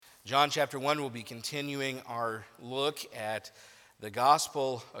John chapter 1 will be continuing our look at the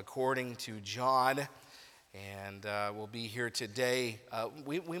gospel according to John, and we'll be here today.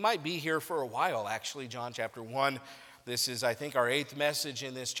 We might be here for a while, actually. John chapter 1. This is, I think, our 8th message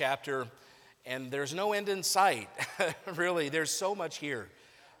in this chapter, and there's no end in sight. Really, there's so much here.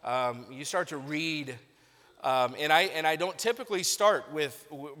 You start to read, and I don't typically start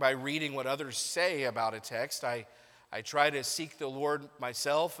by reading what others say about a text. I try to seek the Lord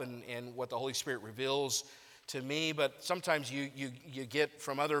myself and what the Holy Spirit reveals to me, but sometimes you get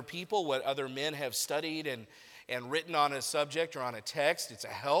from other people what other men have studied and written on a subject or on a text. It's a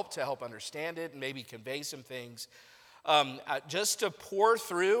help to help understand it and maybe convey some things. Just to pour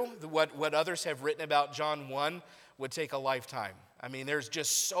through what others have written about John 1 would take a lifetime. I mean, there's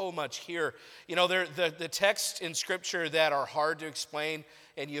just so much here. You know, the texts in Scripture that are hard to explain,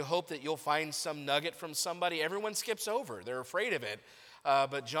 and you hope that you'll find some nugget from somebody, everyone skips over. They're afraid of it.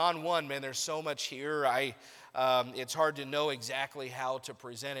 But John 1, man, there's so much here. It's hard to know exactly how to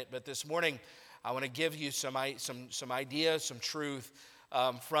present it. But this morning, I want to give you some ideas, some truth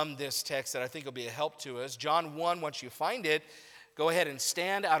from this text that I think will be a help to us. John 1, once you find it, go ahead and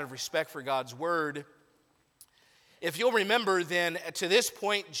stand out of respect for God's word. If you'll remember, then, to this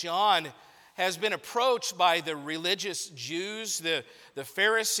point, John has been approached by the religious Jews, the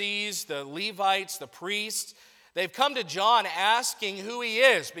Pharisees, the Levites, the priests. They've come to John asking who he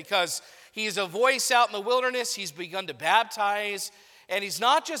is because he's a voice out in the wilderness. He's begun to baptize, and he's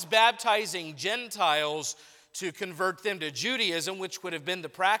not just baptizing Gentiles to convert them to Judaism, which would have been the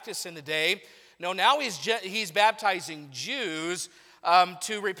practice in the day. No, now he's baptizing Jews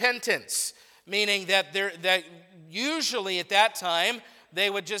to repentance, meaning that usually at that time, they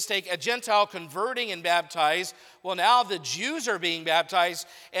would just take a Gentile converting and baptize. Well, now the Jews are being baptized,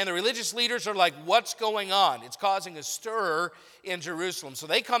 and the religious leaders are like, what's going on? It's causing a stir in Jerusalem. So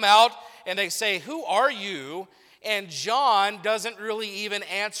they come out and they say, who are you? And John doesn't really even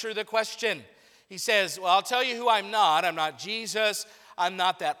answer the question. He says, well, I'll tell you who I'm not. I'm not Jesus. I'm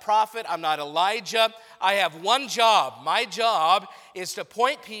not that prophet. I'm not Elijah. I have one job. My job is to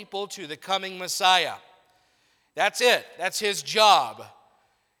point people to the coming Messiah. That's it. That's his job.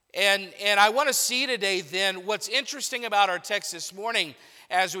 And I want to see today then what's interesting about our text this morning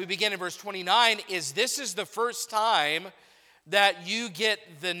as we begin in verse 29 is this is the first time that you get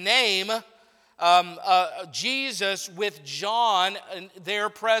the name Jesus with John there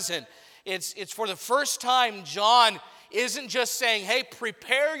present. It's for the first time John isn't just saying, hey,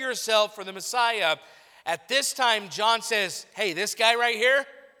 prepare yourself for the Messiah. At this time, John says, hey, this guy right here,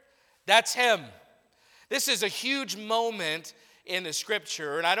 that's him. This is a huge moment in the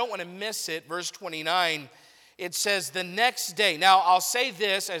Scripture, and I don't want to miss it. Verse 29, it says, the next day. Now, I'll say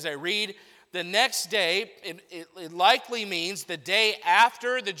this as I read. The next day, it likely means the day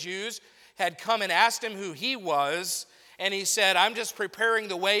after the Jews had come and asked him who he was, and he said, I'm just preparing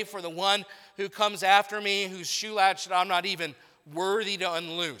the way for the one who comes after me, whose shoe latch I'm not even worthy to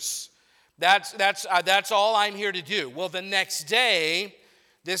unloose. That's all I'm here to do. Well, the next day,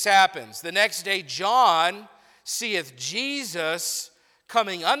 this happens. The next day, John seeth Jesus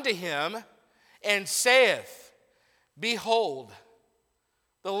coming unto him, and saith, behold,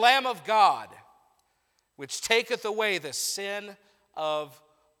 the Lamb of God, which taketh away the sin of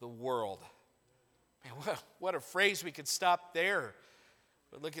the world. Man, what a phrase. We could stop there.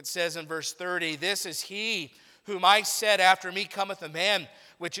 But look, it says in verse 30, this is he whom I said, after me cometh a man,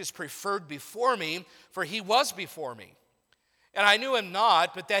 which is preferred before me, for he was before me. And I knew him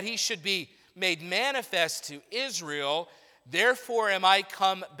not, but that he should be made manifest to Israel. Therefore am I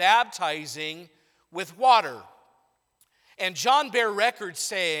come baptizing with water. And John bare record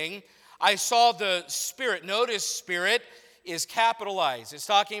saying, I saw the Spirit. Notice Spirit is capitalized. It's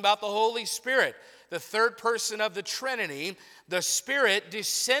talking about the Holy Spirit, the third person of the Trinity, the Spirit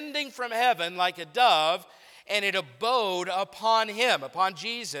descending from heaven like a dove, and it abode upon him, upon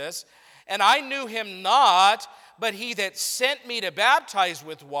Jesus. And I knew him not, but he that sent me to baptize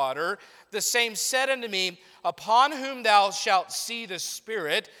with water, the same said unto me, upon whom thou shalt see the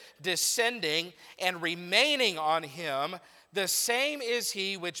Spirit descending and remaining on him, the same is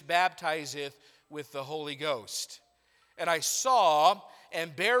he which baptizeth with the Holy Ghost. And I saw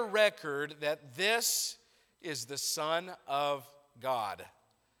and bear record that this is the Son of God.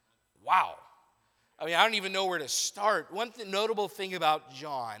 Wow. I mean, I don't even know where to start. One notable thing about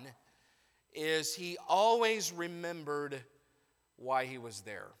John is he always remembered why he was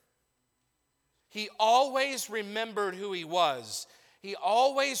there. He always remembered who he was. He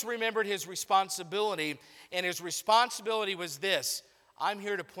always remembered his responsibility, and his responsibility was this: I'm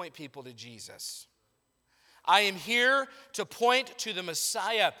here to point people to Jesus. I am here to point to the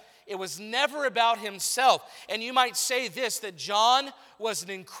Messiah. It was never about himself. And you might say this, that John was an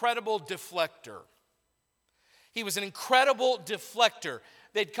incredible deflector. He was an incredible deflector.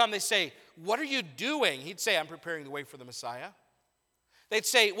 They'd come, they'd say, what are you doing? He'd say, I'm preparing the way for the Messiah. They'd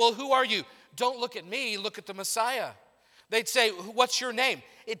say, well, who are you? Don't look at me, look at the Messiah. They'd say, what's your name?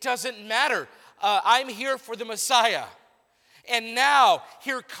 It doesn't matter. I'm here for the Messiah. And now,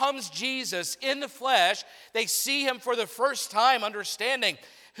 here comes Jesus in the flesh. They see him for the first time, understanding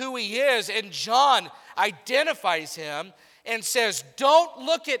who he is. And John identifies him and says, don't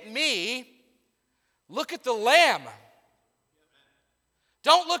look at me, look at the Lamb.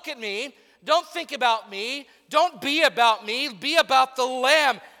 Don't look at me. Don't think about me. Don't be about me. Be about the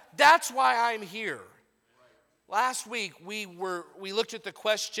Lamb. That's why I'm here. Last week, we looked at the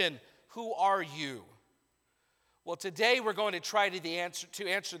question, who are you? Well, today we're going to try to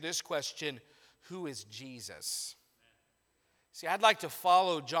answer this question, who is Jesus? See, I'd like to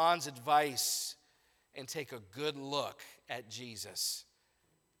follow John's advice and take a good look at Jesus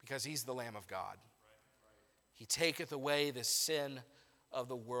because he's the Lamb of God. He taketh away the sin of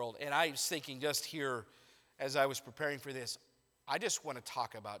the world. And I was thinking just here as I was preparing for this, I just want to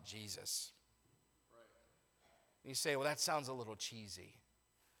talk about Jesus. You say, well, that sounds a little cheesy.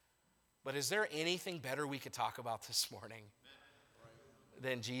 But is there anything better we could talk about this morning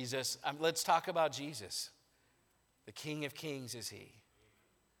than Jesus? Let's talk about Jesus. The King of Kings is he.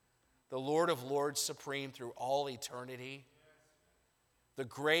 The Lord of Lords supreme through all eternity. The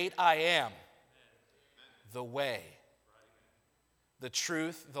great I am. The way. The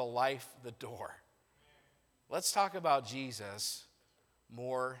truth, the life, the door. Let's talk about Jesus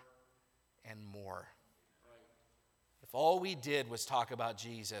more and more. If all we did was talk about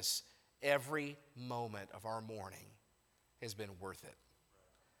Jesus, every moment of our morning has been worth it.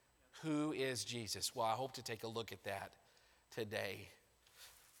 Who is Jesus? Well, I hope to take a look at that today.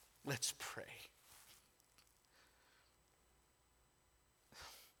 Let's pray.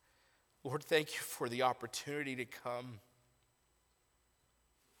 Lord, thank you for the opportunity to come.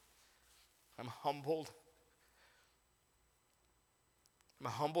 I'm humbled. I'm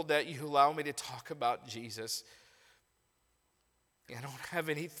humbled that you allow me to talk about Jesus. I don't have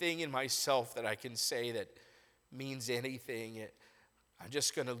anything in myself that I can say that means anything. I'm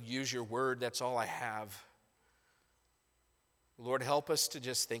just going to use your word. That's all I have. Lord, help us to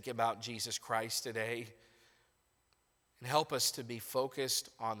just think about Jesus Christ today. And help us to be focused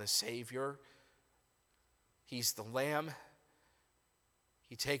on the Savior. He's the Lamb.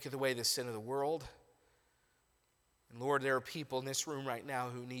 He taketh away the sin of the world. And Lord, there are people in this room right now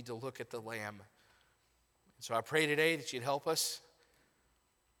who need to look at the Lamb. And so I pray today that you'd help us.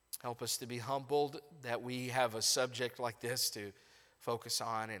 Help us to be humbled that we have a subject like this to focus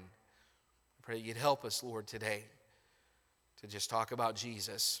on. And I pray you'd help us, Lord, today to just talk about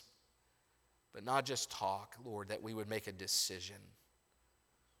Jesus. But not just talk, Lord, that we would make a decision.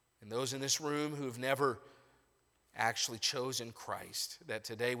 And those in this room who've never actually chosen Christ, that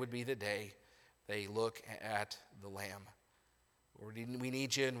today would be the day they look at the Lamb. Lord, we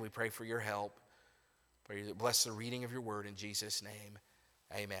need you and we pray for your help. Pray that bless the reading of your word in Jesus' name.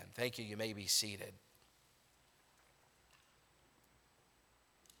 Amen. Thank you. You may be seated.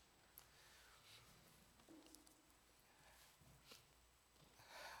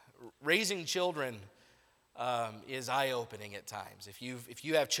 Raising children is eye-opening at times. If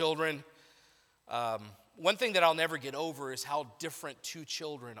you have children, one thing that I'll never get over is how different two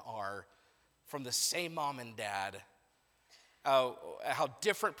children are from the same mom and dad. How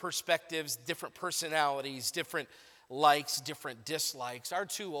different perspectives, different personalities, different likes, different dislikes. Our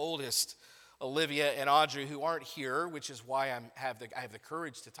two oldest, Olivia and Audrey, who aren't here, which is why I have the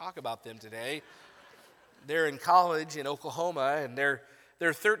courage to talk about them today. They're in college in Oklahoma, and they're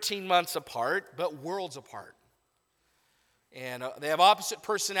 13 months apart, but worlds apart. And they have opposite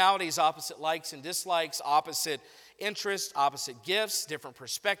personalities, opposite likes and dislikes, opposite interests, opposite gifts, different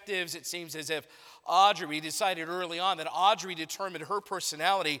perspectives. It seems as if we decided early on that Audrey determined her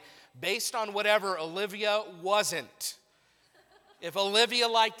personality based on whatever Olivia wasn't. If Olivia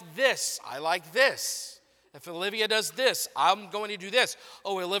liked this, I like this. If Olivia does this, I'm going to do this.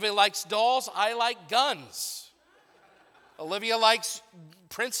 Oh, Olivia likes dolls, I like guns. Olivia likes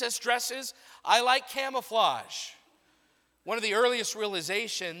princess dresses, I like camouflage. One of the earliest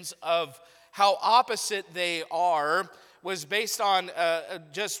realizations of how opposite they are was based on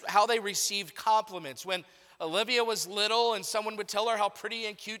just how they received compliments. When Olivia was little and someone would tell her how pretty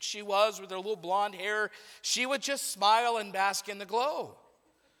and cute she was with her little blonde hair, she would just smile and bask in the glow.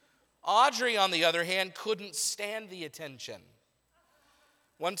 Audrey, on the other hand, couldn't stand the attention.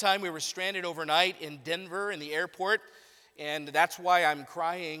 One time we were stranded overnight in Denver in the airport, and that's why I'm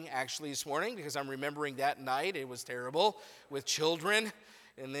crying actually this morning, because I'm remembering that night. It was terrible with children,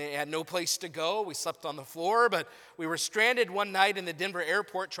 and they had no place to go. We slept on the floor, but we were stranded one night in the Denver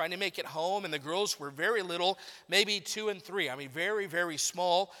airport trying to make it home, and the girls were very little, maybe 2 and 3. I mean, very, very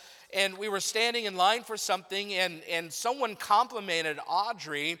small. And we were standing in line for something, and someone complimented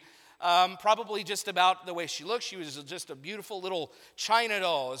Audrey, probably just about the way she looked. She was just a beautiful little China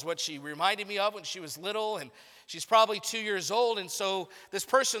doll is what she reminded me of when she was little, and she's probably 2 years old. And so this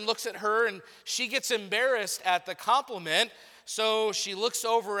person looks at her, and she gets embarrassed at the compliment, so she looks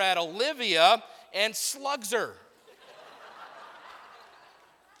over at Olivia and slugs her.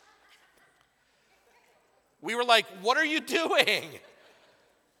 We were like, what are you doing?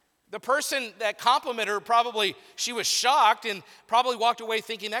 The person that complimented her, probably, she was shocked and probably walked away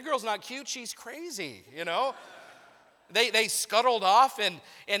thinking, that girl's not cute, she's crazy, you know? They scuttled off, and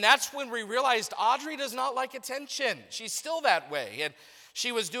that's when we realized Audrey does not like attention. She's still that way, and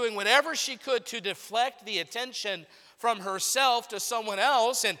she was doing whatever she could to deflect the attention from herself to someone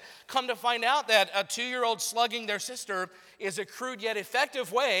else, and come to find out that a 2-year-old slugging their sister is a crude yet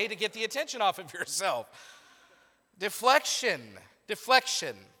effective way to get the attention off of yourself. Deflection.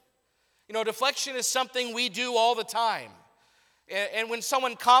 You know, deflection is something we do all the time. And when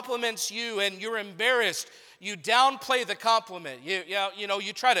someone compliments you and you're embarrassed, you downplay the compliment.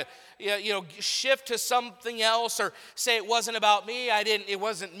 You try to shift to something else, or say it wasn't about me, it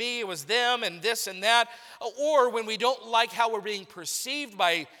wasn't me, it was them, and this and that. Or when we don't like how we're being perceived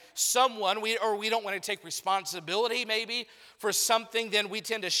by someone, we don't want to take responsibility maybe for something, then we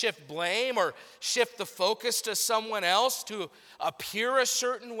tend to shift blame or shift the focus to someone else to appear a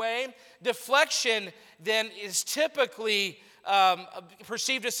certain way. Deflection then is typically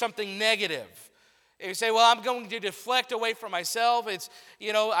perceived as something negative. You say, well, I'm going to deflect away from myself. It's,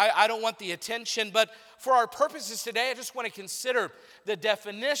 I don't want the attention. But for our purposes today, I just want to consider the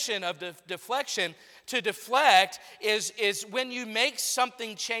definition of deflection. To deflect is when you make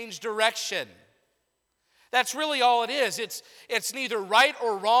something change direction. That's really all it is. It's neither right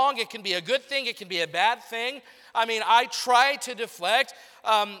or wrong. It can be a good thing. It can be a bad thing. I mean, I try to deflect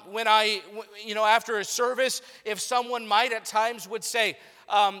when after a service, if someone might at times would say,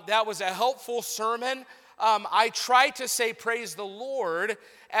 that was a helpful sermon, I try to say praise the Lord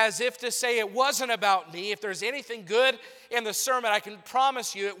as if to say it wasn't about me. If there's anything good in the sermon, I can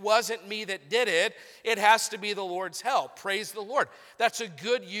promise you it wasn't me that did it. It has to be the Lord's help. Praise the Lord. That's a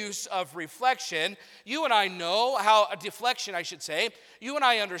good use of reflection. You and I know how, a deflection I should say, you and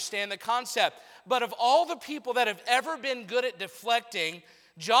I understand the concept. But of all the people that have ever been good at deflecting,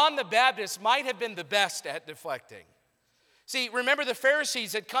 John the Baptist might have been the best at deflecting. See, remember the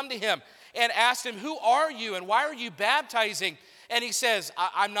Pharisees had come to him and asked him, who are you and why are you baptizing? And he says,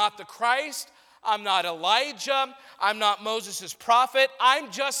 I'm not the Christ, I'm not Elijah, I'm not Moses' prophet, I'm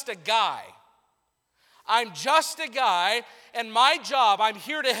just a guy. I'm just a guy, and my job, I'm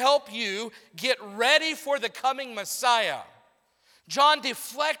here to help you get ready for the coming Messiah. John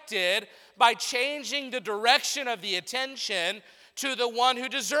deflected by changing the direction of the attention to the one who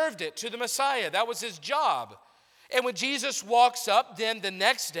deserved it, to the Messiah. That was his job. And when Jesus walks up then the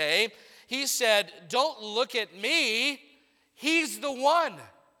next day, he said, don't look at me, he's the one.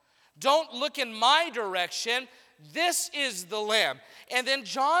 Don't look in my direction, this is the Lamb. And then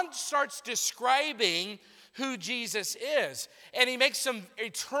John starts describing who Jesus is. And he makes some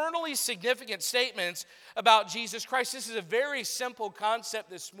eternally significant statements about Jesus Christ. This is a very simple concept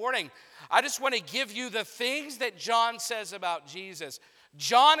this morning. I just want to give you the things that John says about Jesus.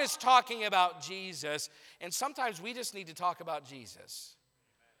 John is talking about Jesus, and sometimes we just need to talk about Jesus.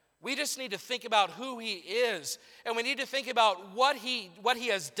 We just need to think about who he is, and we need to think about what he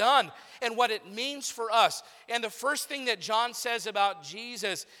has done and what it means for us. And the first thing that John says about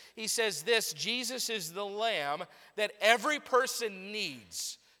Jesus, he says this: Jesus is the Lamb that every person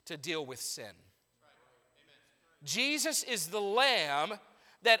needs to deal with sin. Jesus is the Lamb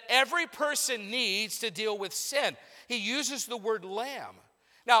that every person needs to deal with sin. He uses the word lamb.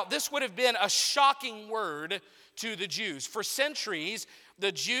 Now, this would have been a shocking word to the Jews. For centuries,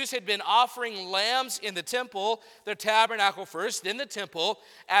 the Jews had been offering lambs in the temple, the tabernacle first, then the temple,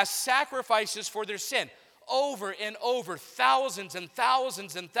 as sacrifices for their sin. Over and over, thousands and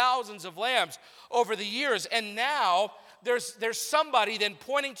thousands and thousands of lambs over the years. And now, there's somebody then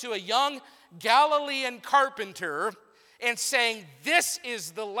pointing to a young Galilean carpenter and saying, this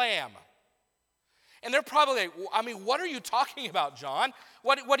is the lamb. And they're probably like, I mean, what are you talking about, John?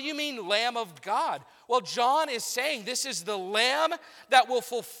 What do you mean, Lamb of God? Well, John is saying this is the Lamb that will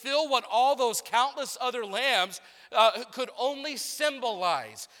fulfill what all those countless other lambs could only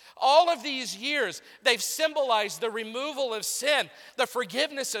symbolize. All of these years, they've symbolized the removal of sin, the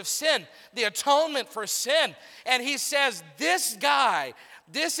forgiveness of sin, the atonement for sin. And he says, this guy,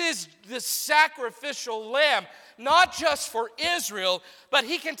 this is the sacrificial lamb, not just for Israel, but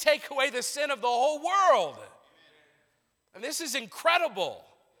he can take away the sin of the whole world. And this is incredible.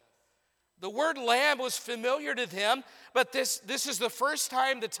 The word lamb was familiar to them, but this is the first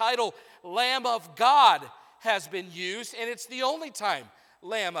time the title Lamb of God has been used, and it's the only time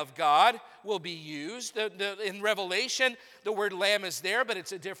Lamb of God will be used. In Revelation, the word lamb is there, but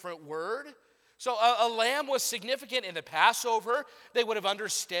it's a different word. So a lamb was significant in the Passover. They would have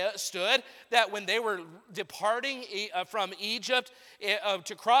understood that when they were departing from Egypt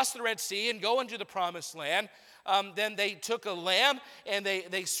to cross the Red Sea and go into the Promised Land, then they took a lamb and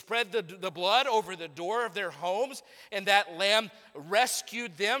they spread the blood over the door of their homes, and that lamb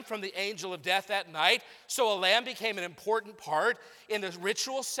rescued them from the angel of death that night. So a lamb became an important part in the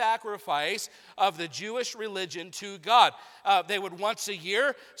ritual sacrifice of the Jewish religion to God. They would once a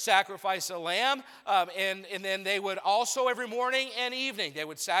year sacrifice a lamb, and then they would also every morning and evening they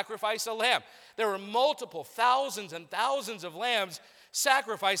would sacrifice a lamb. There were multiple thousands and thousands of lambs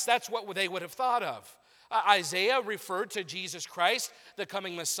sacrificed. That's what they would have thought of. Isaiah referred to Jesus Christ, the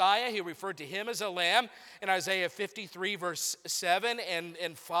coming Messiah. He referred to him as a lamb in Isaiah 53, verse 7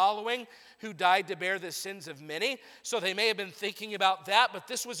 and following, who died to bear the sins of many. So they may have been thinking about that, but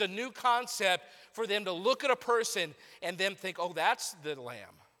this was a new concept for them to look at a person and then think, oh, that's the lamb.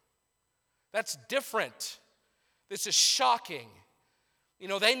 That's different. This is shocking. You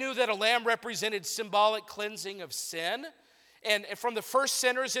know, they knew that a lamb represented symbolic cleansing of sin. And from the first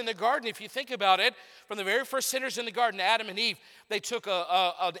sinners in the garden, if you think about it, from the very first sinners in the garden, Adam and Eve, they took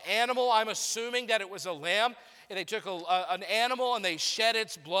an animal, I'm assuming that it was a lamb, and they took an animal and they shed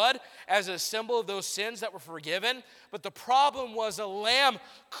its blood as a symbol of those sins that were forgiven. But the problem was a lamb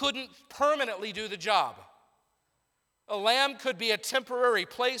couldn't permanently do the job. A lamb could be a temporary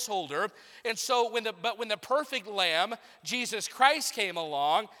placeholder. And so when the perfect lamb, Jesus Christ, came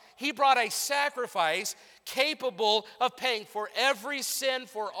along, he brought a sacrifice capable of paying for every sin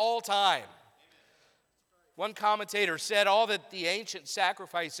for all time. One commentator said all that the ancient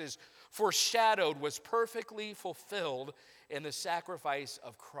sacrifices foreshadowed was perfectly fulfilled in the sacrifice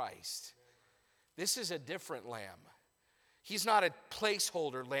of Christ. This is a different lamb. He's not a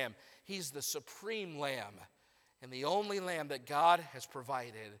placeholder lamb. He's the supreme lamb and the only lamb that God has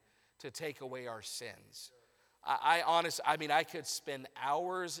provided to take away our sins. I could spend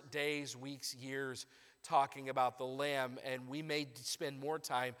hours, days, weeks, years talking about the lamb, and we may spend more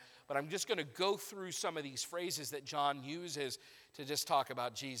time, but I'm just going to go through some of these phrases that John uses to just talk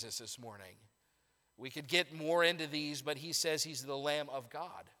about Jesus this morning. We could get more into these, but he says he's the Lamb of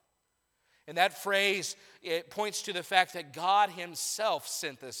God. And that phrase, it points to the fact that God himself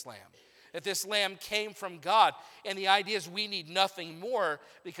sent this lamb, that this lamb came from God. And the idea is we need nothing more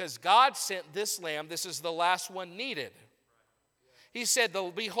because God sent this lamb. This is the last one needed. He said,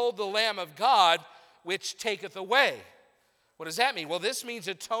 behold the Lamb of God, which taketh away. What does that mean? Well, this means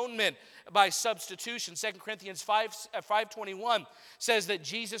atonement by substitution. 2 Corinthians 5:21 says that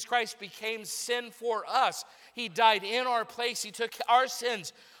Jesus Christ became sin for us. He died in our place. He took our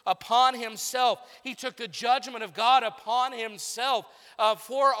sins upon himself. He took the judgment of God upon himself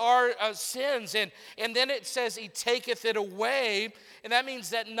for our sins. And then it says he taketh it away, and that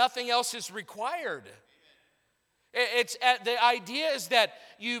means that nothing else is required. The idea is that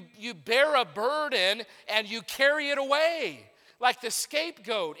you bear a burden and you carry it away. Like the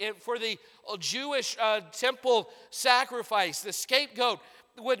scapegoat for the Jewish temple sacrifice, the scapegoat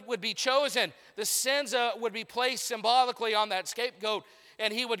would be chosen. The sins would be placed symbolically on that scapegoat,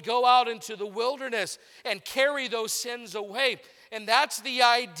 and he would go out into the wilderness and carry those sins away. And that's the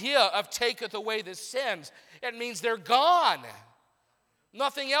idea of taketh away the sins. It means they're gone.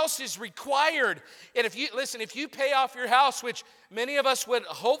 Nothing else is required. And if you pay off your house, which many of us would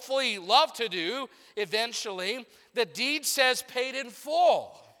hopefully love to do eventually, the deed says paid in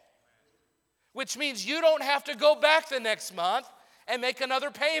full, which means you don't have to go back the next month and make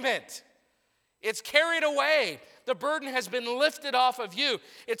another payment. It's carried away. The burden has been lifted off of you.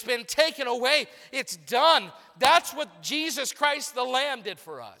 It's been taken away. It's done. That's what Jesus Christ the Lamb did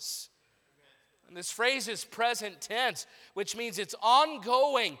for us. And this phrase is present tense, which means it's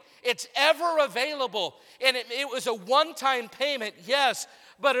ongoing, it's ever available, and it was a one-time payment, yes,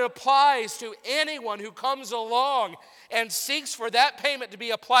 but it applies to anyone who comes along and seeks for that payment to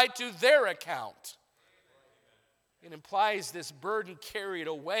be applied to their account. It implies this burden carried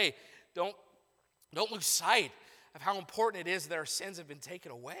away. Don't lose sight of how important it is that our sins have been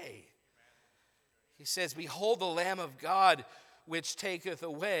taken away. He says, behold the Lamb of God, which taketh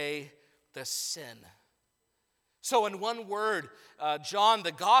away the sin. So in one word, John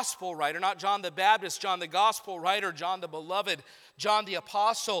the gospel writer, not John the Baptist, John the gospel writer, John the beloved, John the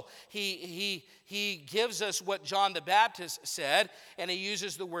apostle, he gives us what John the Baptist said, and he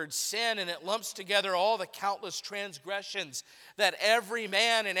uses the word sin, and it lumps together all the countless transgressions that every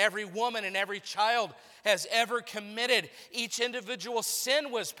man and every woman and every child has ever committed. Each individual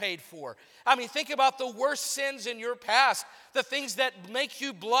sin was paid for. I mean, think about the worst sins in your past, the things that make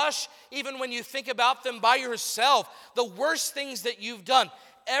you blush even when you think about them by yourself, the worst things that you've done.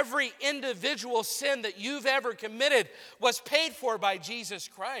 Every individual sin that you've ever committed was paid for by Jesus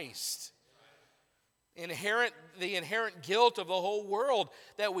Christ. The inherent guilt of the whole world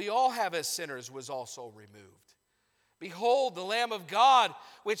that we all have as sinners was also removed. Behold, the Lamb of God,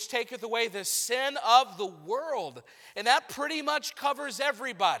 which taketh away the sin of the world. And that pretty much covers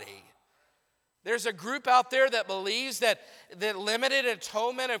everybody. There's a group out there that believes that the limited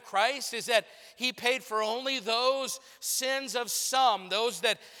atonement of Christ is that he paid for only those sins of some, those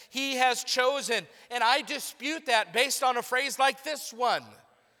that he has chosen. And I dispute that based on a phrase like this one.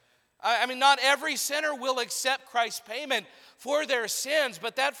 I mean, not every sinner will accept Christ's payment for their sins,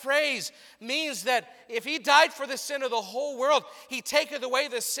 but that phrase means that if he died for the sin of the whole world, he taketh away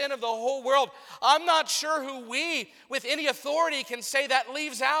the sin of the whole world. I'm not sure who we, with any authority, can say that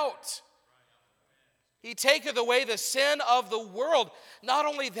leaves out. He taketh away the sin of the world. Not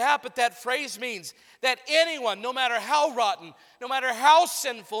only that, but that phrase means that anyone, no matter how rotten, no matter how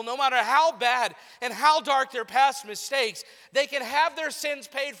sinful, no matter how bad and how dark their past mistakes, they can have their sins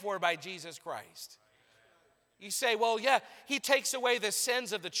paid for by Jesus Christ. You say, well, yeah, he takes away the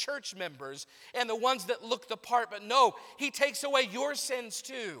sins of the church members and the ones that look the part, but no, he takes away your sins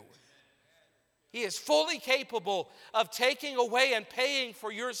too. He is fully capable of taking away and paying for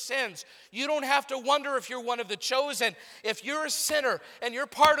your sins. You don't have to wonder if you're one of the chosen. If you're a sinner and you're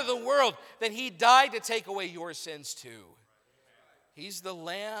part of the world, then he died to take away your sins too. He's the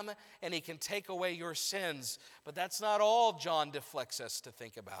Lamb and he can take away your sins. But that's not all John deflects us to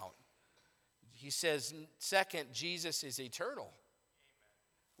think about. He says, second, Jesus is eternal,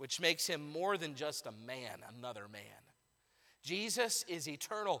 which makes him more than just a man, another man. Jesus is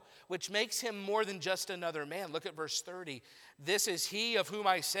eternal, which makes him more than just another man. Look at verse 30. This is he of whom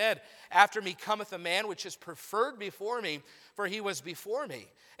I said, after me cometh a man which is preferred before me, for he was before me.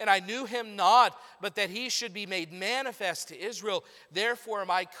 And I knew him not, but that he should be made manifest to Israel. Therefore am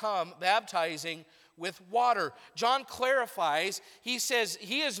I come baptizing with water. John clarifies, he says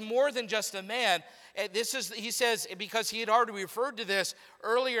he is more than just a man. He says, because he had already referred to this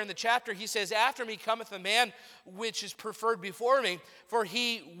earlier in the chapter, he says, after me cometh a man which is preferred before me, for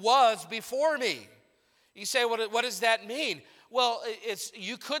he was before me. You say, what does that mean? Well,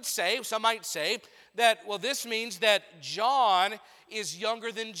 you could say, some might say, that, well, this means that John is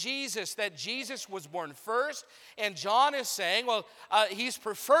younger than Jesus, that Jesus was born first, and John is saying, well, he's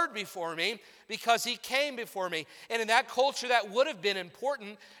preferred before me because he came before me. And in that culture, that would have been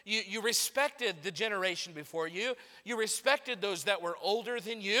important. You respected the generation before you. You respected those that were older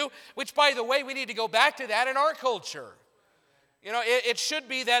than you, which, by the way, we need to go back to that in our culture. You know, it should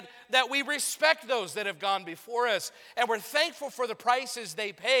be that we respect those that have gone before us, and we're thankful for the prices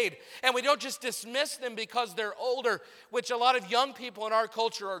they paid, and we don't just dismiss them because they're older, which a lot of young people in our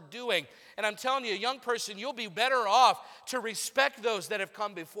culture are doing. And I'm telling you, a young person, you'll be better off to respect those that have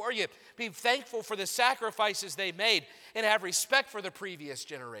come before you, be thankful for the sacrifices they made, and have respect for the previous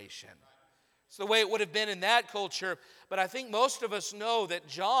generation. It's the way it would have been in that culture, but I think most of us know that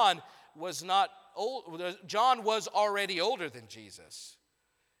John was already older than Jesus.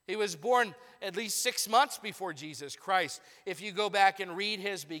 He was born at least 6 months before Jesus Christ. If you go back and read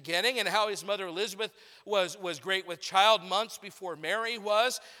his beginning and how his mother Elizabeth was great with child months before Mary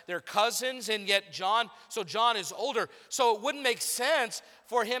was, they're cousins, and yet John is older. So it wouldn't make sense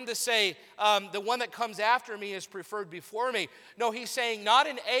for him to say, the one that comes after me is preferred before me. No, he's saying not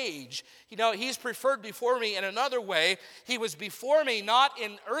in age. You know, he's preferred before me in another way. He was before me not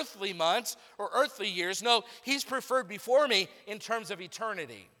in earthly months or earthly years. No, he's preferred before me in terms of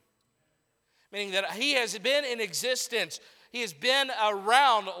eternity. Meaning that he has been in existence. He has been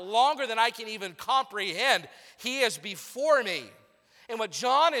around longer than I can even comprehend. He is before me. And what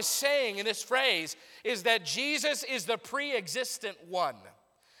John is saying in this phrase is that Jesus is the pre-existent one.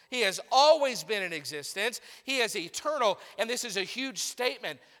 He has always been in existence. He is eternal, and this is a huge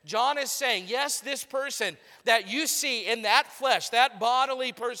statement. John is saying, yes, this person that you see in that flesh, that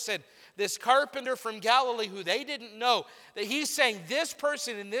bodily person this carpenter from Galilee who they didn't know, that he's saying this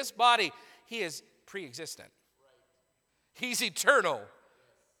person in this body, he is pre-existent. He's eternal.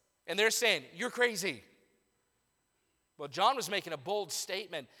 And they're saying, you're crazy. Well, John was making a bold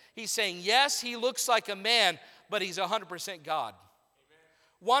statement. He's saying, yes, he looks like a man, but he's 100% God.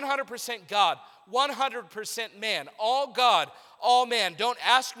 100% God, 100% man, all God, all man. Don't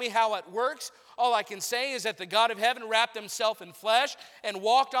ask me how it works. All I can say is that the God of heaven wrapped himself in flesh and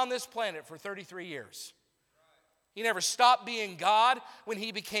walked on this planet for 33 years. He never stopped being God when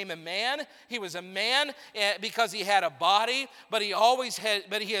he became a man. He was a man because he had a body, but he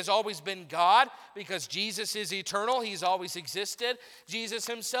has always been God because Jesus is eternal. He's always existed. Jesus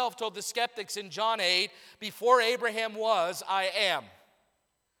himself told the skeptics in John 8, before Abraham was, I am.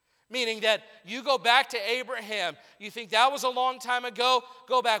 Meaning that you go back to Abraham, you think that was a long time ago,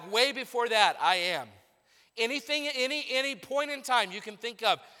 go back way before that, I am. Anything, any point in time you can think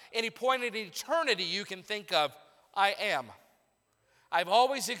of, any point in eternity you can think of, I am. I've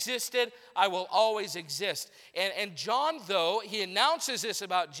always existed, I will always exist. And John, though, he announces this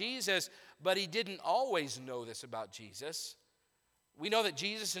about Jesus, but he didn't always know this about Jesus. We know that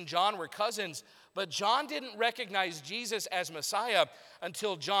Jesus and John were cousins, but John didn't recognize Jesus as Messiah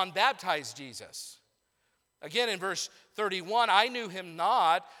until John baptized Jesus. Again, in verse 31, I knew him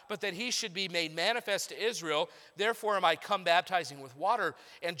not, but that he should be made manifest to Israel. Therefore am I come baptizing with water.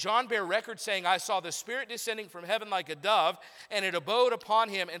 And John bare record, saying, I saw the Spirit descending from heaven like a dove, and it abode upon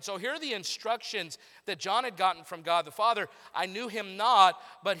him. And so here are the instructions that John had gotten from God the Father. I knew him not,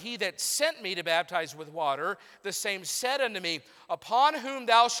 but he that sent me to baptize with water, the same said unto me, upon whom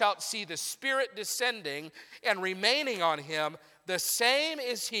thou shalt see the Spirit descending and remaining on him, the same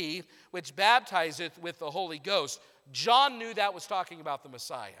is he which baptizeth with the Holy Ghost. John knew that was talking about the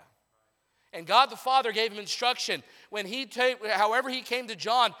Messiah. And God the Father gave him instruction. However he came to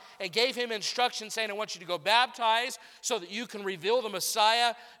John and gave him instruction saying, I want you to go baptize so that you can reveal the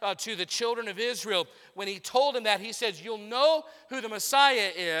Messiah to the children of Israel. When he told him that, he says, you'll know who the Messiah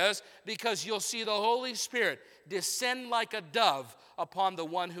is because you'll see the Holy Spirit descend like a dove upon the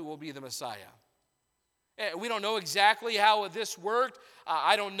one who will be the Messiah. We don't know exactly how this worked.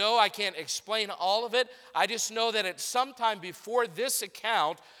 I don't know. I can't explain all of it. I just know that at some time before this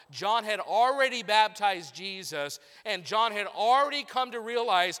account, John had already baptized Jesus, and John had already come to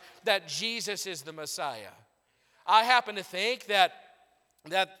realize that Jesus is the Messiah. I happen to think that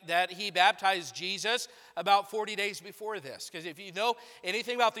he baptized Jesus about 40 days before this. Because if you know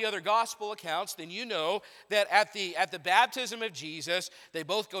anything about the other gospel accounts, then you know that at the baptism of Jesus, they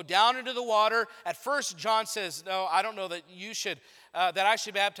both go down into the water. At first, John says, no, I don't know that you should, that I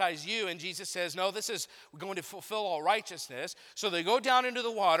should baptize you. And Jesus says, no, this is going to fulfill all righteousness. So they go down into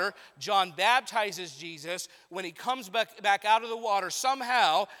the water. John baptizes Jesus. When he comes back out of the water,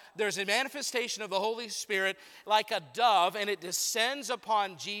 somehow there's a manifestation of the Holy Spirit like a dove, and it descends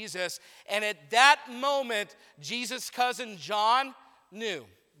upon Jesus. And at that moment, Jesus' cousin John knew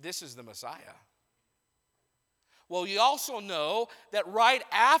this is the Messiah. Well, you also know that right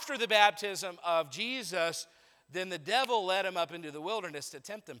after the baptism of Jesus, then the devil led him up into the wilderness to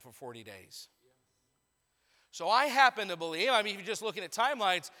tempt him for 40 days. So I happen to believe, if you're just looking at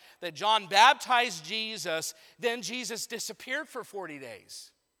timelines, that John baptized Jesus, then Jesus disappeared for 40 days.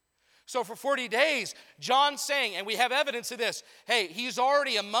 So for 40 days, John's saying, and we have evidence of this, hey, he's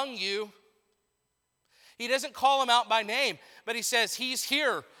already among you. He doesn't call him out by name, but he says, he's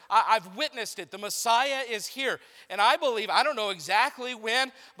here. I've witnessed it. The Messiah is here. And I believe, I don't know exactly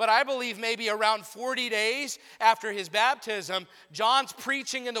when, but I believe maybe around 40 days after his baptism, John's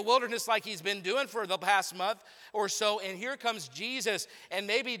preaching in the wilderness like he's been doing for the past month or so. And here comes Jesus. And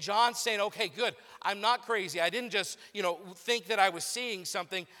maybe John's saying, okay, good. I'm not crazy. I didn't just, think that I was seeing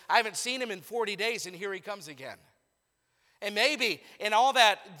something. I haven't seen him in 40 days, and here he comes again. And maybe in all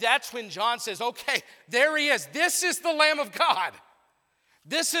that's when John says, okay, there he is. This is the Lamb of God.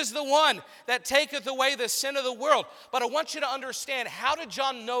 This is the one that taketh away the sin of the world. But I want you to understand, how did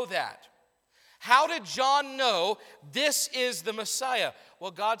John know that? How did John know this is the Messiah?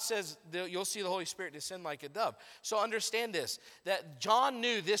 Well, God says you'll see the Holy Spirit descend like a dove. So understand this, that John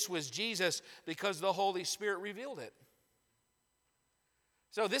knew this was Jesus because the Holy Spirit revealed it.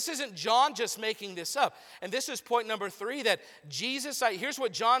 So this isn't John just making this up. And this is point number 3, that Jesus, here's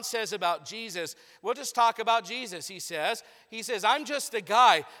what John says about Jesus. We'll just talk about Jesus, he says. He says, I'm just a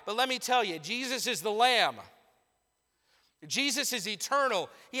guy, but let me tell you, Jesus is the Lamb. Jesus is eternal.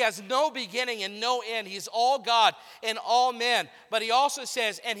 He has no beginning and no end. He's all God and all man. But he also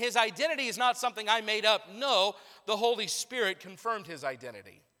says, and his identity is not something I made up. No, the Holy Spirit confirmed his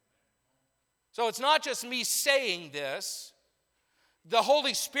identity. So it's not just me saying this. The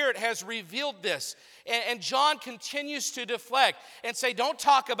Holy Spirit has revealed this. And John continues to deflect and say, don't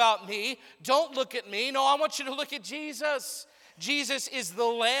talk about me. Don't look at me. No, I want you to look at Jesus. Jesus is the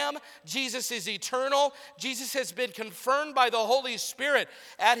Lamb. Jesus is eternal. Jesus has been confirmed by the Holy Spirit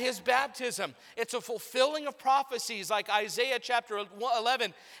at his baptism. It's a fulfilling of prophecies like Isaiah chapter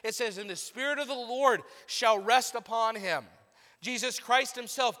 11. It says, and the Spirit of the Lord shall rest upon him. Jesus Christ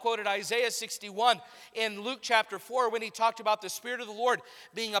himself quoted Isaiah 61 in Luke chapter 4 when he talked about the Spirit of the Lord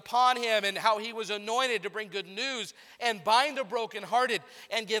being upon him and how he was anointed to bring good news and bind the brokenhearted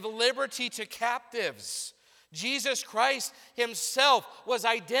and give liberty to captives. Jesus Christ himself was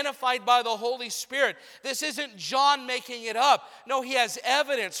identified by the Holy Spirit. This isn't John making it up. No, he has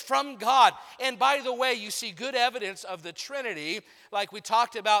evidence from God. And by the way, you see good evidence of the Trinity, like we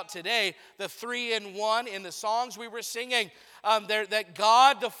talked about today, the 3 in 1 in the songs we were singing. That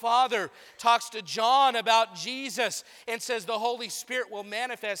God the Father talks to John about Jesus and says the Holy Spirit will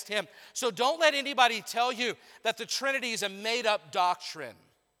manifest him. So don't let anybody tell you that the Trinity is a made-up doctrine.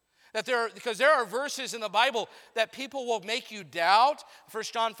 Because there are verses in the Bible that people will make you doubt. 1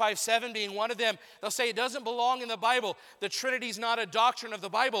 John 5:7 being one of them. They'll say it doesn't belong in the Bible. The Trinity is not a doctrine of the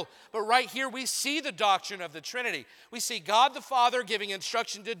Bible. But right here we see the doctrine of the Trinity. We see God the Father giving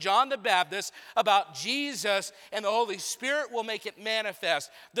instruction to John the Baptist about Jesus, and the Holy Spirit will make it manifest.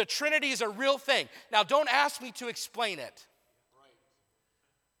 The Trinity is a real thing. Now don't ask me to explain it.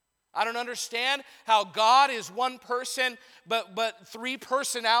 I don't understand how God is one person, but 3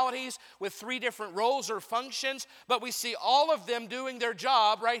 personalities with 3 different roles or functions, but we see all of them doing their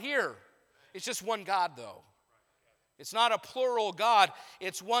job right here. It's just one God, though. It's not a plural God.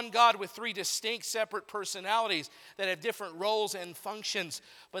 It's one God with 3 distinct, separate personalities that have different roles and functions.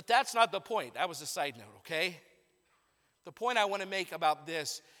 But that's not the point. That was a side note, okay? The point I want to make about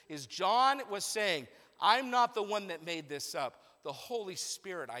this is John was saying, I'm not the one that made this up. The Holy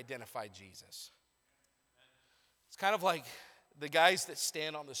Spirit identified Jesus. It's kind of like the guys that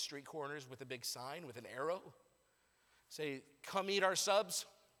stand on the street corners with a big sign with an arrow. Say, come eat our subs.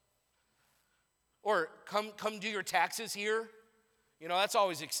 Or come do your taxes here. You know, that's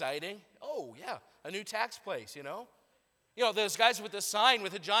always exciting. Oh, yeah, a new tax place, you know. You know, those guys with the sign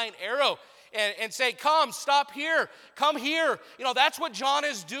with a giant arrow and say, come, stop here, come here. You know, that's what John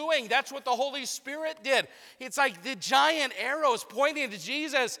is doing. That's what the Holy Spirit did. It's like the giant arrows pointing to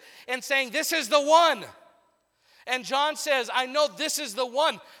Jesus and saying, this is the one. And John says, I know this is the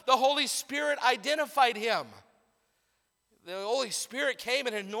one. The Holy Spirit identified him. The Holy Spirit came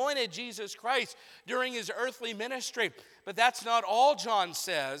and anointed Jesus Christ during his earthly ministry. But that's not all John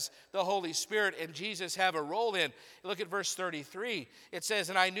says the Holy Spirit and Jesus have a role in. Look at verse 33. It says,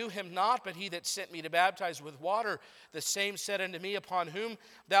 and I knew him not, but he that sent me to baptize with water, the same said unto me, upon whom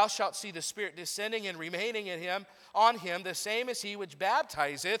thou shalt see the Spirit descending and remaining in him, on him, the same is he which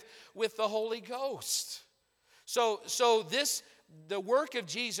baptizeth with the Holy Ghost. So the work of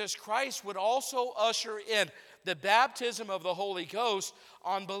Jesus Christ would also usher in the baptism of the Holy Ghost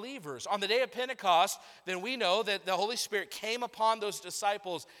on believers. On the day of Pentecost, then we know that the Holy Spirit came upon those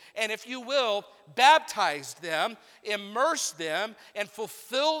disciples and, if you will, baptized them, immersed them, and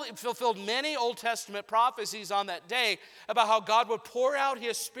fulfilled many Old Testament prophecies on that day about how God would pour out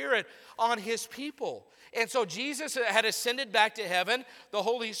his Spirit on his people. And so Jesus had ascended back to heaven. The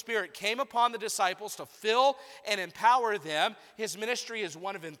Holy Spirit came upon the disciples to fill and empower them. His ministry is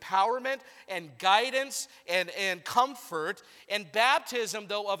one of empowerment and guidance and comfort. And baptism,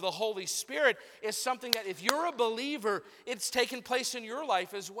 though, of the Holy Spirit is something that if you're a believer, it's taken place in your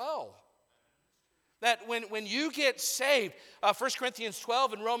life as well. That when you get saved, 1 Corinthians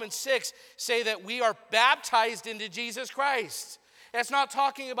 12 and Romans 6 say that we are baptized into Jesus Christ. It's not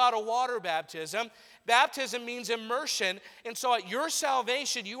talking about a water baptism. Baptism means immersion, and so at your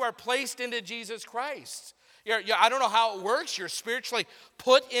salvation, you are placed into Jesus Christ. I don't know how it works. You're spiritually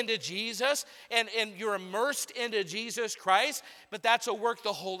put into Jesus, and you're immersed into Jesus Christ, but that's a work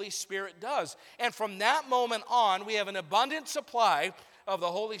the Holy Spirit does. And from that moment on, we have an abundant supply of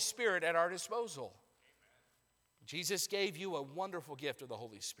the Holy Spirit at our disposal. Jesus gave you a wonderful gift of the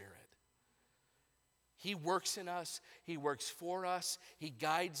Holy Spirit. He works in us. He works for us. He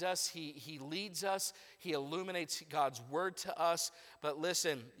guides us. He leads us. He illuminates God's word to us. But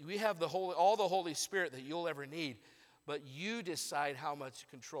listen, we have all the Holy Spirit that you'll ever need, but you decide how much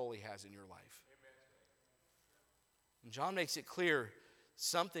control he has in your life. And John makes it clear,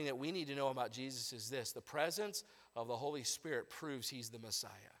 something that we need to know about Jesus is this: the presence of the Holy Spirit proves he's the Messiah.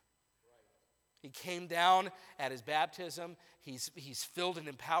 He came down at his baptism. He's filled and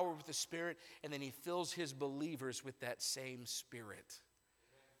empowered with the Spirit, and then he fills his believers with that same Spirit.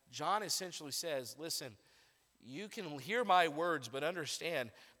 John essentially says, listen, you can hear my words, but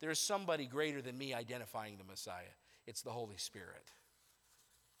understand there's somebody greater than me identifying the Messiah. It's the Holy Spirit.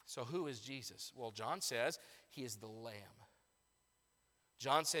 So who is Jesus? Well, John says he is the Lamb.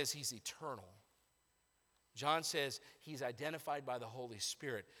 John says he's eternal. John says he's identified by the Holy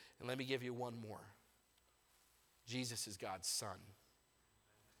Spirit. And let me give you one more. Jesus is God's Son.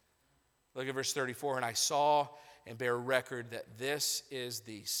 Look at verse 34. And I saw and bear record that this is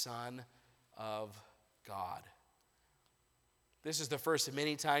the Son of God. This is the first of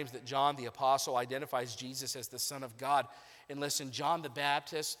many times that John the Apostle identifies Jesus as the Son of God. And listen, John the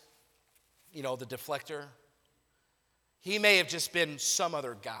Baptist, the deflector, he may have just been some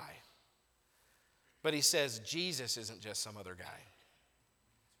other guy. But he says Jesus isn't just some other guy.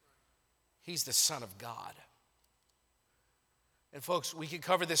 He's the Son of God. And folks, we could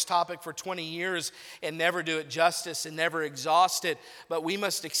cover this topic for 20 years and never do it justice and never exhaust it. But we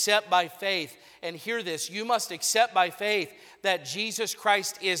must accept by faith, and hear this, you must accept by faith that Jesus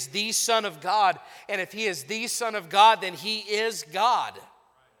Christ is the Son of God. And if he is the Son of God, then he is God.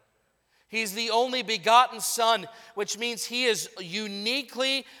 He's the only begotten Son, which means he is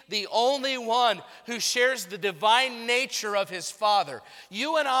uniquely the only one who shares the divine nature of his Father.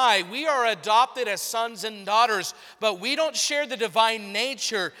 You and I, we are adopted as sons and daughters, but we don't share the divine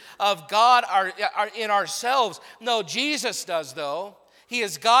nature of God in ourselves. No, Jesus does, though. He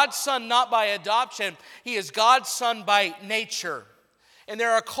is God's Son not by adoption. He is God's Son by nature. And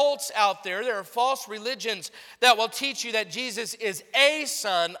there are cults out there, there are false religions that will teach you that Jesus is a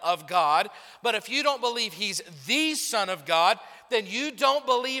Son of God. But if you don't believe he's the Son of God, then you don't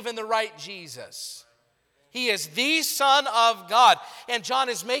believe in the right Jesus. He is the Son of God. And John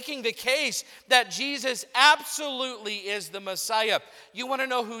is making the case that Jesus absolutely is the Messiah. You want to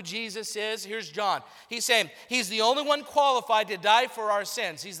know who Jesus is? Here's John. He's saying he's the only one qualified to die for our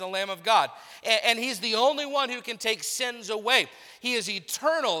sins. He's the Lamb of God. And he's the only one who can take sins away. He is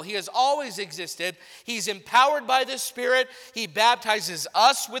eternal. He has always existed. He's empowered by the Spirit. He baptizes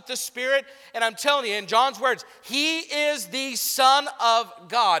us with the Spirit. And I'm telling you, in John's words, he is the Son of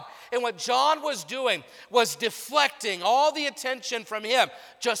God. And what John was doing was deflecting all the attention from him,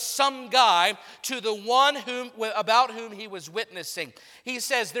 just some guy, to the one about whom he was witnessing. He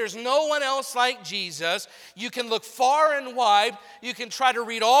says, there's no one else like Jesus. You can look far and wide. You can try to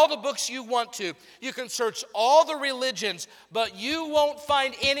read all the books you want to. You can search all the religions, but you won't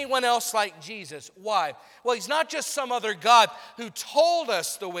find anyone else like Jesus. Why? Well, he's not just some other God who told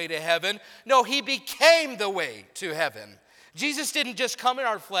us the way to heaven. No, he became the way to heaven. Jesus didn't just come in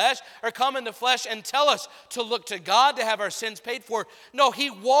our flesh or come in the flesh and tell us to look to God to have our sins paid for. No, he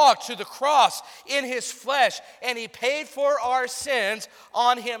walked to the cross in his flesh and he paid for our sins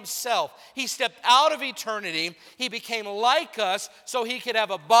on himself. He stepped out of eternity. He became like us so he could have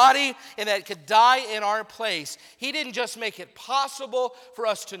a body and that could die in our place. He didn't just make it possible for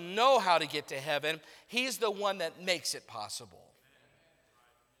us to know how to get to heaven. He's the one that makes it possible.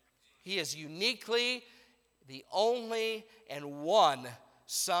 He is uniquely the only and one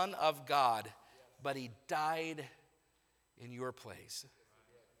Son of God, but he died in your place.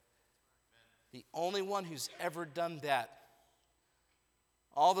 The only one who's ever done that.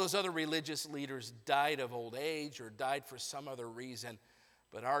 All those other religious leaders died of old age or died for some other reason,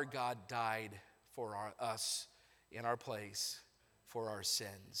 but our God died for us in our place for our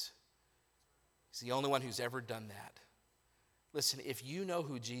sins. He's the only one who's ever done that. Listen, if you know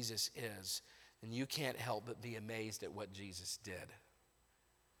who Jesus is, then you can't help but be amazed at what Jesus did.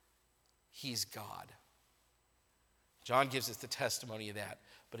 He's God. John gives us the testimony of that,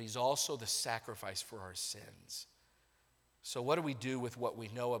 but he's also the sacrifice for our sins. So what do we do with what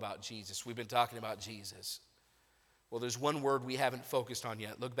we know about Jesus? We've been talking about Jesus. Well, there's one word we haven't focused on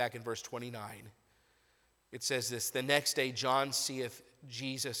yet. Look back in verse 29. It says this, the next day John seeth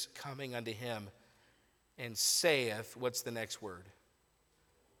Jesus coming unto him and saith, what's the next word?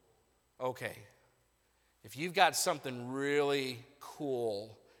 Okay, if you've got something really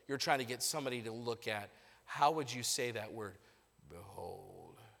cool you're trying to get somebody to look at, how would you say that word?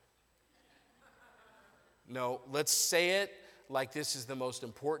 Behold. No, let's say it like this is the most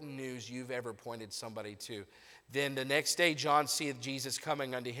important news you've ever pointed somebody to. Then the next day John seeth Jesus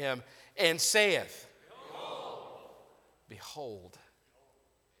coming unto him and saith, Behold. Behold.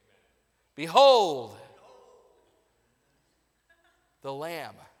 Behold. The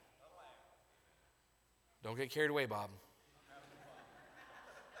Lamb. Don't get carried away, Bob.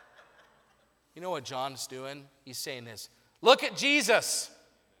 You know what John's doing? He's saying this. Look at Jesus.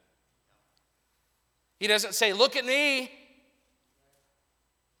 He doesn't say, look at me.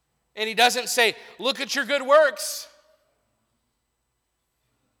 And he doesn't say, look at your good works.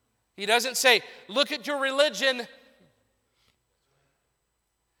 He doesn't say, look at your religion.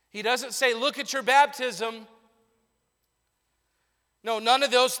 He doesn't say, look at your baptism. No, none of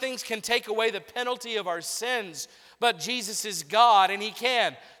those things can take away the penalty of our sins, but Jesus is God and He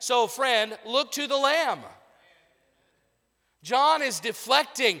can. So, friend, look to the Lamb. John is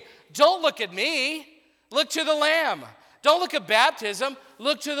deflecting. Don't look at me. Look to the Lamb. Don't look at baptism.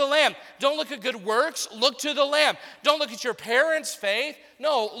 Look to the Lamb. Don't look at good works. Look to the Lamb. Don't look at your parents' faith.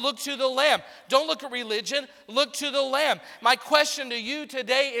 No, look to the Lamb. Don't look at religion. Look to the Lamb. My question to you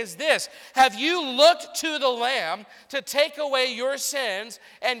today is this: have you looked to the Lamb to take away your sins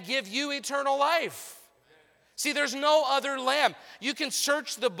and give you eternal life? See, there's no other lamb. You can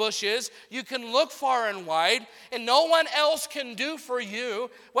search the bushes, you can look far and wide, and no one else can do for you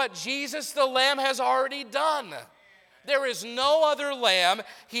what Jesus the Lamb has already done. There is no other lamb.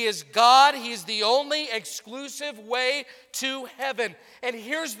 He is God. He's the only exclusive way to heaven. And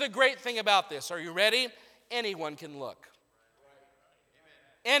here's the great thing about this. Are you ready? Anyone can look.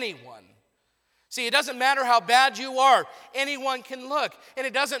 Anyone. See, it doesn't matter how bad you are, anyone can look. And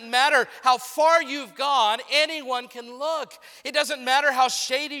it doesn't matter how far you've gone, anyone can look. It doesn't matter how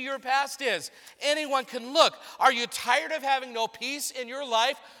shady your past is, anyone can look. Are you tired of having no peace in your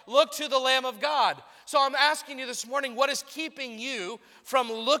life? Look to the Lamb of God. So I'm asking you this morning, what is keeping you from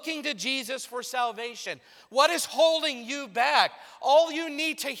looking to Jesus for salvation? What is holding you back? All you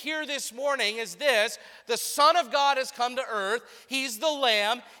need to hear this morning is this: the Son of God has come to earth. He's the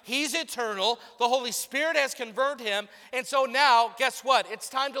Lamb. He's eternal. The Holy Spirit has converted him. And so now, guess what? It's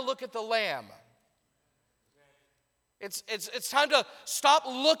time to look at the Lamb. It's time to stop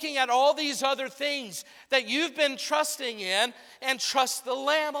looking at all these other things that you've been trusting in and trust the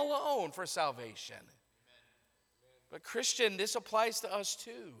Lamb alone for salvation. But Christian, this applies to us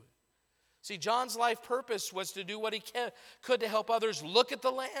too. See, John's life purpose was to do what he could to help others look at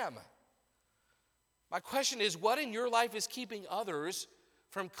the Lamb. My question is, what in your life is keeping others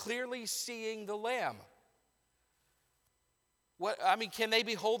from clearly seeing the Lamb? Can they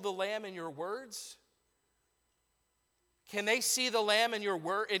behold the Lamb in your words? Can they see the Lamb in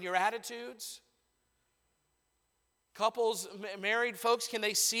your attitudes? Couples, married folks, can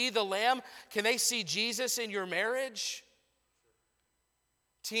they see the Lamb? Can they see Jesus in your marriage?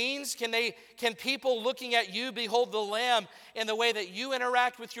 Teens, can people looking at you behold the Lamb in the way that you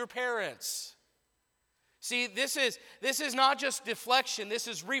interact with your parents? See, this is not just deflection, this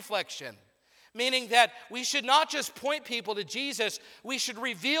is reflection. Meaning that we should not just point people to Jesus, we should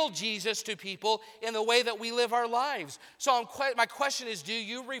reveal Jesus to people in the way that we live our lives. So my question is, do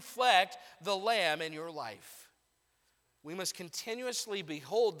you reflect the Lamb in your life? We must continuously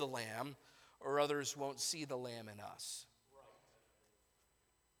behold the Lamb, or others won't see the Lamb in us.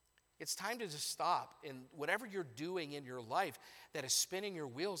 It's time to just stop in whatever you're doing in your life that is spinning your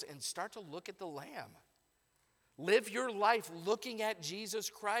wheels and start to look at the Lamb. Live your life looking at Jesus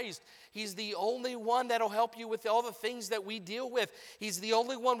Christ. He's the only one that'll help you with all the things that we deal with. He's the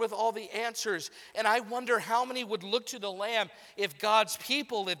only one with all the answers. And I wonder how many would look to the Lamb if God's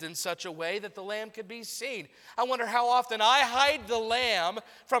people lived in such a way that the Lamb could be seen. I wonder how often I hide the Lamb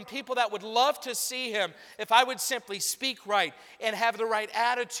from people that would love to see him if I would simply speak right and have the right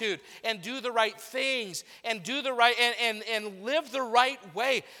attitude and do the right things and do the right and live the right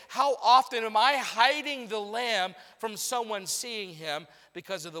way. How often am I hiding the Lamb from someone seeing him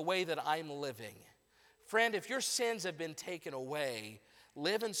because of the way that I'm living? Friend, if your sins have been taken away,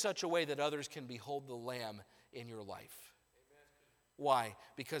 live in such a way that others can behold the Lamb in your life. Amen. Why?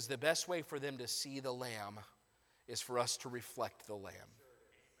 Because the best way for them to see the Lamb is for us to reflect the Lamb.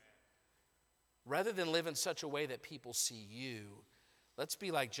 Rather than live in such a way that people see you, let's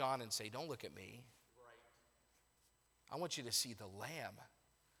be like John and say, don't look at me. I want you to see the Lamb.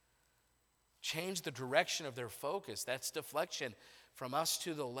 Change the direction of their focus. That's deflection from us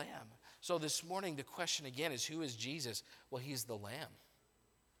to the Lamb. So this morning, the question again is, who is Jesus? Well, he's the Lamb.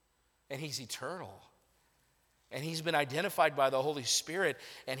 And he's eternal. And he's been identified by the Holy Spirit.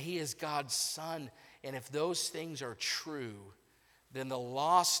 And he is God's Son. And if those things are true, then the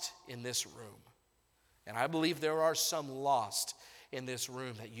lost in this room, and I believe there are some lost in this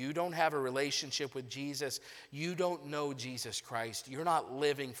room, that you don't have a relationship with Jesus, you don't know Jesus Christ, you're not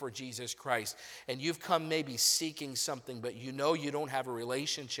living for Jesus Christ, and you've come maybe seeking something, but you know you don't have a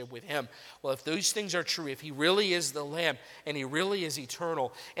relationship with him. Well, if those things are true, if he really is the Lamb, and he really is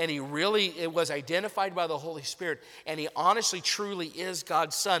eternal, and it was identified by the Holy Spirit, and he honestly, truly is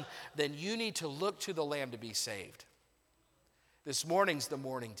God's Son, then you need to look to the Lamb to be saved. This morning's the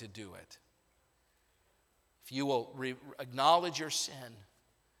morning to do it. If you will acknowledge your sin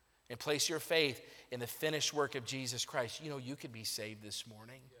and place your faith in the finished work of Jesus Christ, you know you could be saved this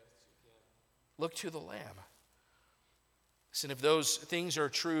morning. Look to the Lamb. Listen, if those things are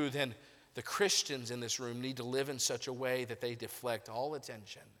true, then the Christians in this room need to live in such a way that they deflect all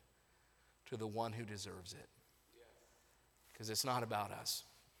attention to the one who deserves it. Because it's not about us.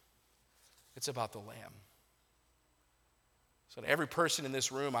 It's about the Lamb. So to every person in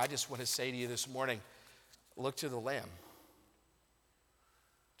this room, I just want to say to you this morning, look to the Lamb.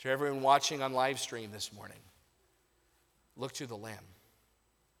 To everyone watching on live stream this morning, look to the Lamb.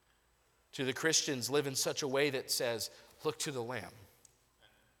 To the Christians, live in such a way that says, look to the Lamb.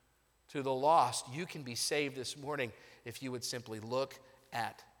 To the lost, you can be saved this morning if you would simply look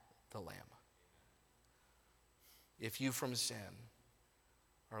at the Lamb. If you from sin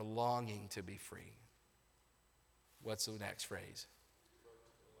are longing to be free, what's the next phrase?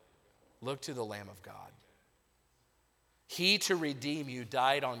 Look to the Lamb of God. He to redeem you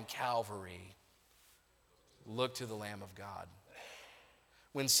died on Calvary. Look to the Lamb of God.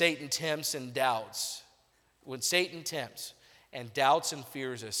 When Satan tempts and doubts and doubts and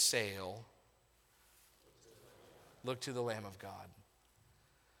fears assail, look to the Lamb of God.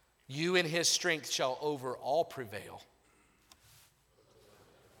 You in his strength shall over all prevail.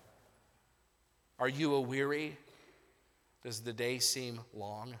 Are you aweary? Does the day seem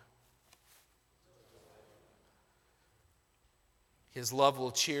long? His love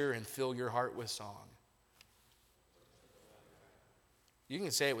will cheer and fill your heart with song. You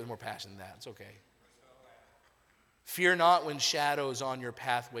can say it with more passion than that. It's okay. Fear not when shadows on your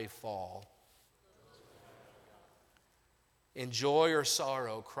pathway fall. In joy or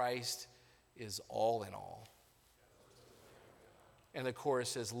sorrow, Christ is all in all. And the chorus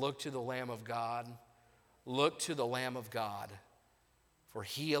says, look to the Lamb of God. Look to the Lamb of God. For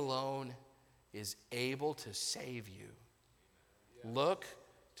he alone is able to save you. Look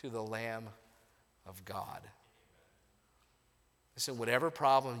to the Lamb of God. Listen, whatever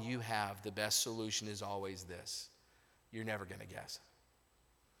problem you have, the best solution is always this. You're never going to guess.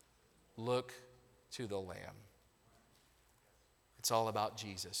 Look to the Lamb. It's all about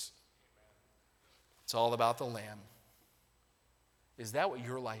Jesus. It's all about the Lamb. Is that what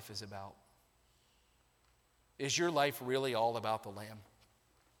your life is about? Is your life really all about the Lamb?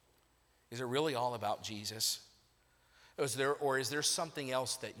 Is it really all about Jesus? Or is there something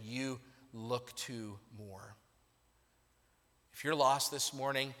else that you look to more? If you're lost this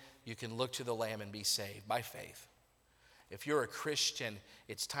morning, you can look to the Lamb and be saved by faith. If you're a Christian,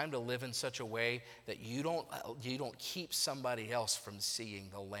 it's time to live in such a way that you don't keep somebody else from seeing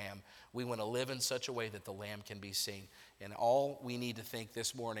the Lamb. We want to live in such a way that the Lamb can be seen. And all we need to think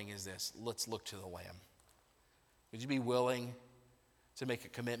this morning is this: let's look to the Lamb. Would you be willing to make a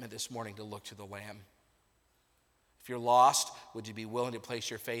commitment this morning to look to the Lamb? If you're lost, would you be willing to place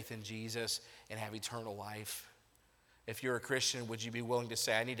your faith in Jesus and have eternal life? If you're a Christian, would you be willing to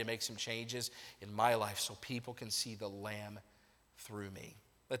say, I need to make some changes in my life so people can see the Lamb through me?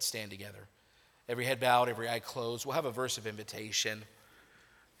 Let's stand together. Every head bowed, every eye closed. We'll have a verse of invitation.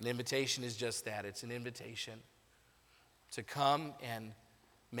 An invitation is just that. It's an invitation to come and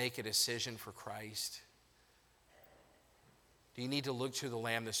make a decision for Christ. Do you need to look to the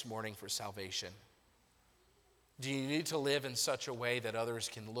Lamb this morning for salvation? Do you need to live in such a way that others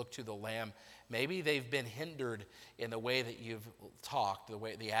can look to the Lamb? Maybe they've been hindered in the way that you've talked,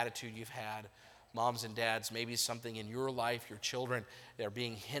 the attitude you've had. Moms and dads, maybe something in your life, your children, they're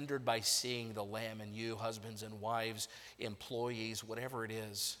being hindered by seeing the Lamb in you, husbands and wives, employees, whatever it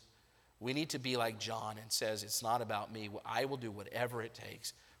is. We need to be like John and says, it's not about me. I will do whatever it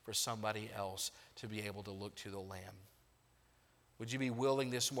takes for somebody else to be able to look to the Lamb. Would you be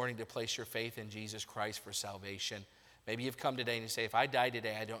willing this morning to place your faith in Jesus Christ for salvation? Maybe you've come today and you say, if I died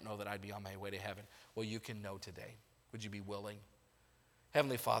today, I don't know that I'd be on my way to heaven. Well, you can know today. Would you be willing?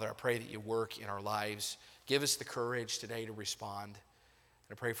 Heavenly Father, I pray that you work in our lives. Give us the courage today to respond.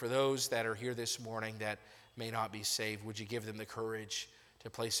 And I pray for those that are here this morning that may not be saved. Would you give them the courage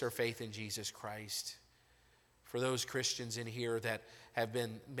to place their faith in Jesus Christ? For those Christians in here that have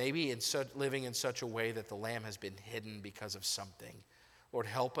been maybe living in such a way that the Lamb has been hidden because of something, Lord,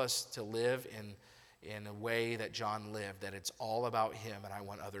 help us to live in a way that John lived, that it's all about him and I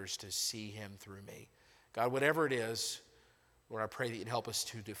want others to see him through me. God, whatever it is, Lord, I pray that you'd help us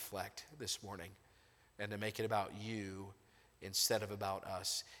to deflect this morning and to make it about you instead of about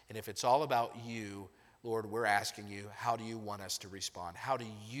us. And if it's all about you, Lord, we're asking you, how do you want us to respond? How do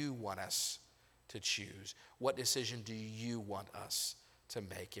you want us to choose? What decision do you want us to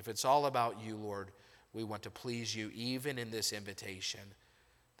make? If it's all about you, Lord, we want to please you even in this invitation,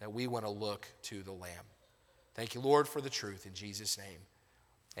 that we want to look to the Lamb. Thank you, Lord, for the truth. In Jesus' name,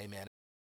 amen.